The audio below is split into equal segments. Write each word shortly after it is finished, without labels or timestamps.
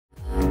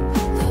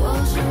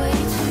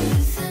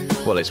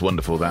Well, it's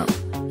wonderful, that.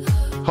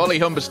 Holly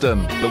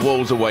Humberston, The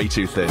Walls Are Way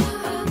Too Thin,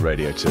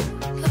 Radio 2.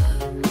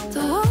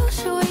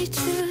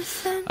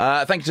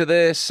 Thank you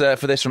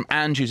for this from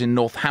Ange, who's in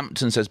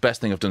Northampton, says, best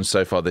thing I've done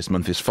so far this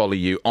month is follow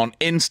you on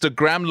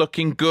Instagram.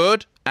 Looking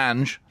good.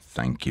 Ange,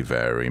 thank you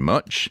very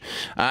much.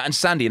 And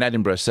Sandy in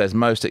Edinburgh says,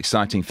 most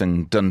exciting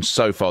thing done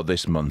so far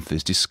this month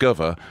is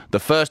discover the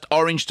first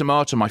orange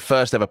tomato, my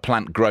first ever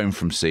plant grown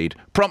from seed,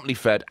 promptly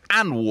fed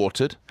and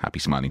watered. Happy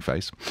smiling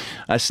face.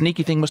 A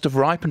sneaky thing must have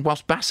ripened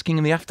whilst basking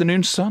in the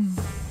afternoon sun.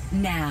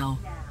 Now,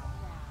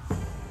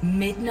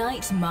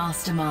 Midnight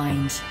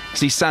Mastermind.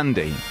 See,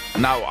 Sandy,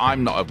 now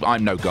I'm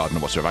no gardener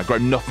whatsoever. I grow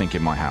nothing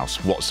in my house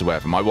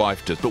whatsoever. My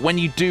wife does. But when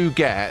you do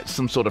get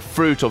some sort of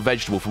fruit or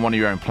vegetable from one of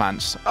your own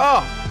plants,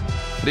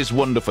 it is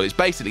wonderful. It's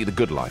basically the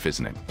good life,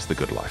 isn't it? It's the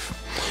good life.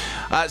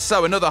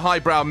 So another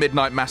highbrow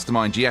Midnight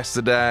Mastermind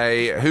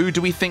yesterday. Who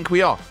do we think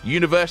we are?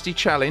 University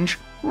Challenge,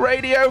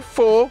 Radio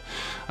 4.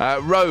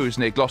 Rose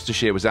near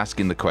Gloucestershire was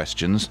asking the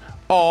questions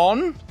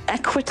on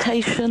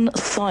equitation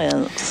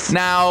science.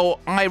 Now,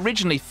 I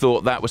originally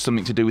thought that was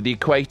something to do with the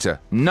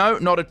equator. No,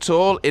 not at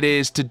all. It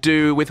is to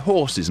do with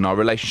horses and our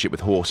relationship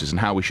with horses and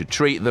how we should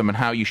treat them and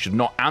how you should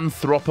not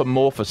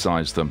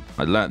anthropomorphise them.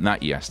 I learnt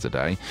that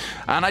yesterday.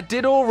 And I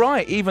did all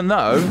right, even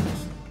though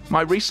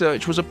my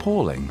research was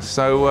appalling.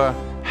 So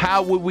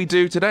how would we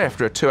do today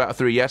after a 2 out of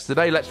 3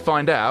 yesterday? Let's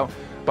find out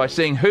by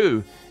seeing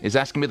who is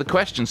asking me the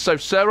questions. So,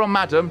 sir or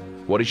madam,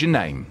 what is your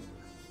name?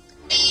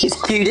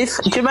 It's Judith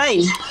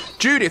Germain.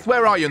 Judith,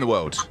 where are you in the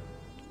world?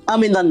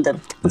 I'm in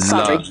London.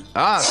 Sorry.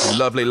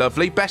 Lovely,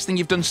 lovely. Best thing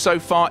you've done so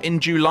far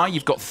in July?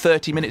 You've got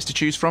 30 minutes to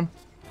choose from.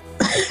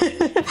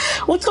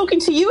 Well, talking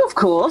to you, of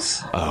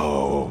course.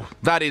 Oh,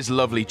 that is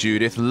lovely,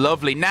 Judith.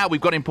 Lovely. Now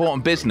we've got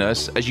important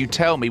business as you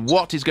tell me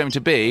what is going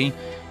to be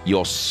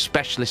your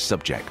specialist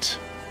subject.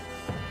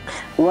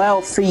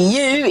 Well, for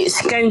you, it's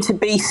going to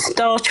be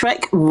Star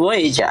Trek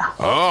Voyager.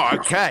 Oh,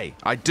 okay.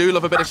 I do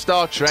love a bit of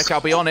Star Trek,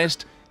 I'll be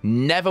honest.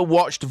 Never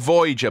watched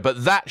Voyager,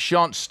 but that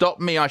shan't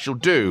stop me. I shall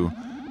do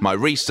my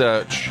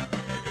research.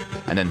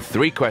 And then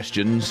 3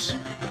 questions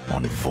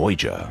on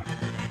Voyager.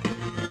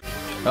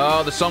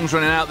 Oh, the song's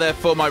running out,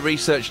 therefore my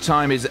research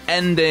time is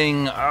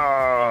ending.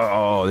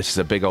 Oh, this is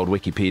a big old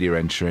Wikipedia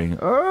entry.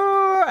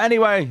 Oh,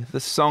 anyway, the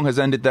song has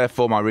ended,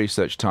 therefore my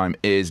research time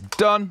is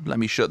done. Let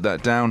me shut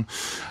that down.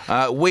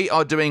 We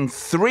are doing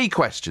 3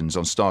 questions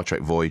on Star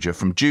Trek Voyager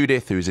from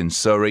Judith, who's in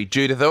Surrey.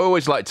 Judith, I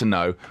always like to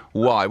know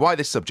why. Why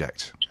this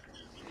subject?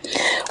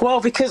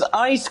 Well, because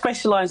I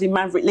specialise in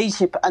Maverick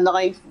leadership and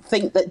I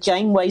think that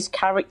Janeway's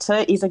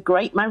character is a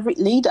great Maverick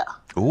leader.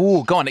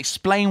 Ooh, go on,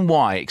 explain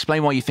why.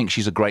 Explain why you think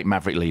she's a great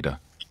Maverick leader.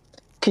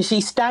 Because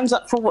she stands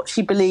up for what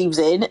she believes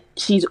in.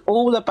 She's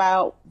all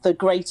about the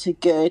greater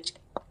good,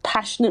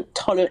 passionate,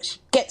 tolerant. She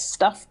gets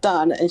stuff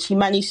done and she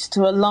manages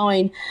to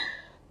align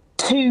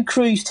 2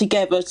 crews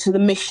together to the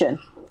mission.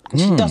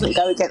 She doesn't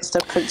go against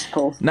her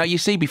principle. Now, you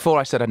see, before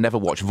I said I'd never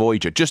watch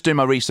Voyager, just doing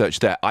my research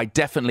there, I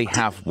definitely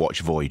have watched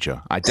Voyager.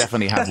 I just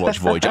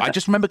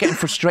remember getting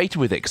frustrated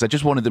with it because I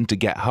just wanted them to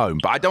get home.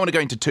 But I don't want to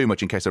go into too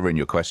much in case I ruin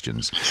your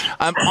questions.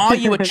 Are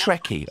you a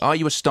Trekkie? Are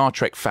you a Star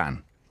Trek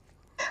fan?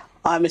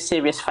 I'm a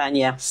serious fan,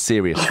 yeah.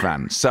 Serious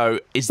fan. So,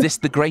 is this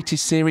the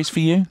greatest series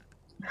for you?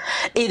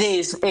 It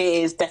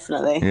is,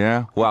 definitely.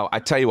 Yeah? Well, I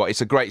tell you what, it's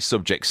a great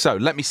subject. So,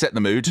 let me set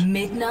the mood.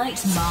 Midnight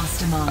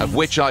Mastermind. Of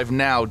which I've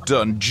now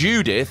done.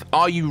 Judith,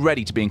 are you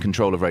ready to be in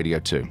control of Radio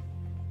 2?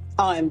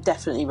 I am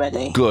definitely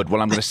ready. Good.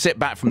 Well, I'm going to sit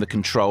back from the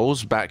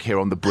controls back here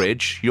on the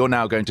bridge. You're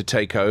now going to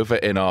take over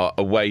in our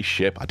away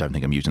ship. I don't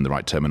think I'm using the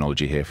right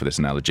terminology here for this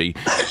analogy.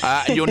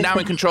 And you're now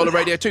in control of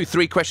Radio 2.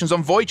 3 questions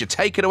on Voyager.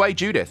 Take it away,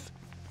 Judith.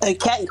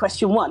 Okay,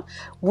 question 1.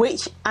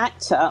 Which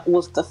actor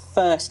was the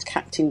first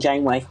Captain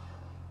Janeway?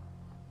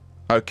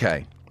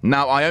 Okay.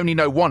 Now, I only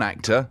know 1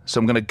 actor, so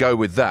I'm going to go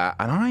with that.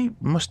 And I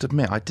must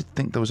admit, I did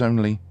think there was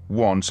only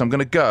 1. So I'm going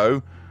to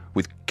go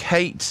with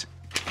Kate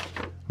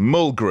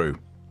Mulgrew.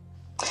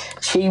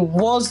 She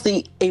was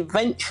the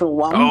eventual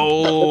one.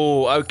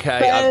 Oh,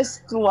 okay. The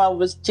first one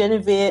was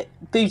Genevieve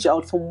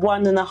Bujold for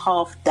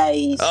 1.5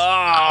 days.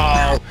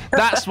 Oh,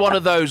 that's one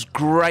of those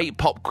great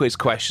pop quiz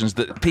questions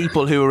that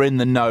people who are in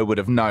the know would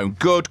have known.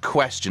 Good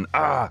question.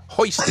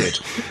 Hoisted.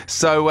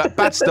 So,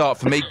 bad start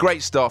for me.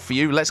 Great start for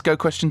you. Let's go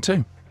question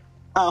 2.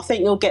 I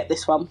think you'll get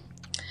this one.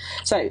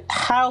 So,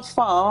 how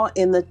far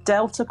in the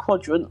Delta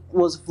Quadrant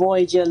was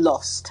Voyager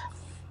lost?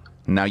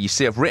 Now, you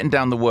see, I've written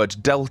down the words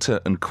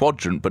delta and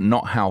quadrant, but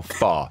not how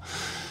far.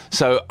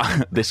 So,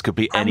 this could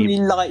be any... How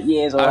many light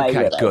years away?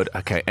 Okay, good.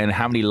 Okay, and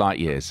how many light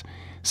years?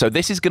 So,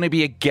 this is going to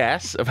be a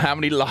guess of how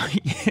many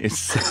light years.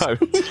 So,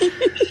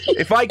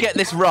 if I get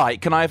this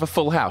right, can I have a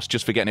full house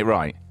just for getting it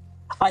right?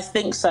 I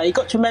think so. You've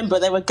got to remember,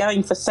 they were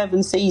going for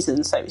 7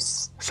 seasons, so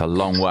it's a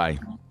long way.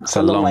 It's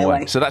a long way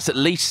away. So, that's at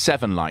least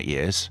 7 light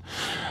years.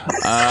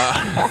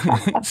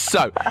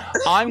 So,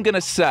 I'm going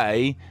to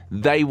say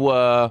they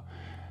were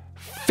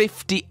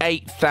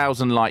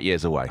 58,000 light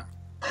years away.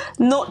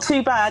 Not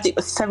too bad. It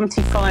was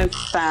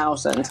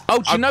 75,000. Oh,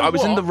 do you know I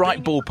was in what? the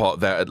right ballpark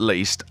there, at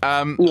least.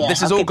 This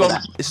has I'll all give you gone.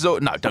 that. This is all.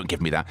 No, don't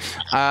give me that.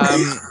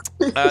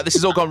 This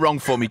has all gone wrong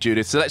for me,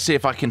 Judith. So let's see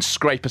if I can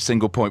scrape a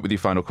single point with your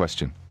final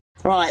question.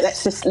 Right, let's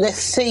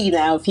see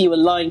now if you were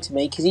lying to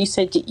me, because you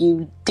said that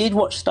you did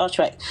watch Star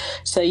Trek.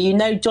 So you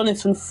know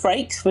Jonathan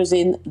Frakes was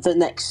in The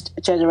Next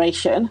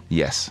Generation.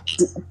 Yes.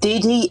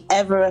 Did he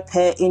ever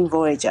appear in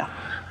Voyager?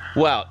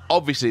 Well,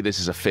 obviously this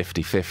is a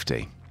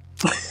 50-50.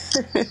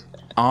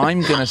 I'm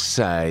going to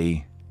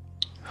say,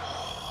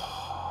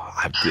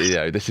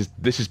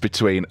 this is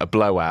between a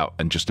blowout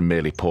and just a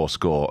merely poor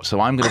score.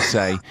 So I'm going to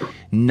say,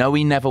 no,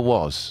 he never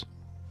was.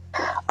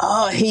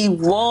 Oh, he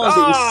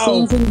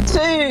was in season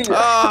 2.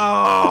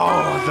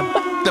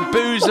 Oh, the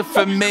boos are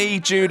for me,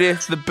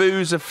 Judith. The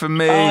boos are for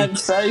me. I'm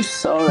so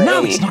sorry.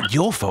 No, it's not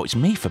your fault. It's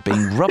me for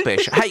being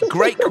rubbish. Hey,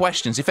 great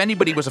questions. If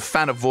anybody was a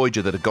fan of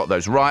Voyager that had got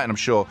those right, and I'm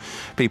sure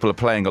people are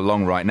playing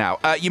along right now.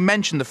 You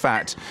mentioned the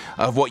fact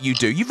of what you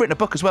do. You've written a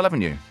book as well,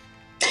 haven't you?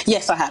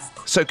 Yes, I have.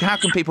 So how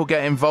can people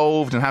get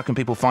involved and how can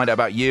people find out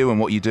about you and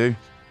what you do?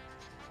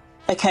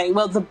 Okay,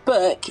 well, the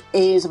book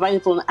is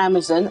available on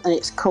Amazon, and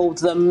it's called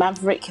The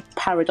Maverick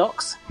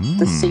Paradox,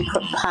 The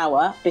Secret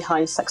Power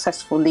Behind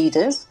Successful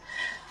Leaders.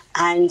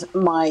 And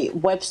my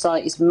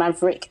website is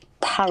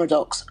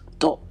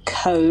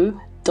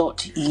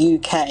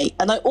maverickparadox.co.uk.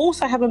 And I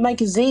also have a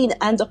magazine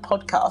and a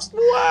podcast.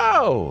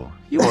 Wow!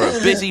 You are a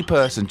busy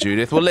person,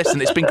 Judith. Well,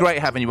 listen, it's been great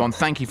having you on.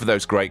 Thank you for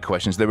those great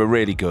questions. They were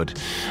really good.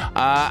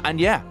 And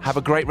yeah, have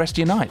a great rest of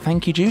your night.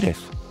 Thank you,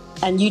 Judith.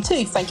 And you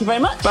too. Thank you very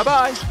much.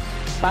 Bye-bye.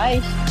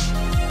 Bye.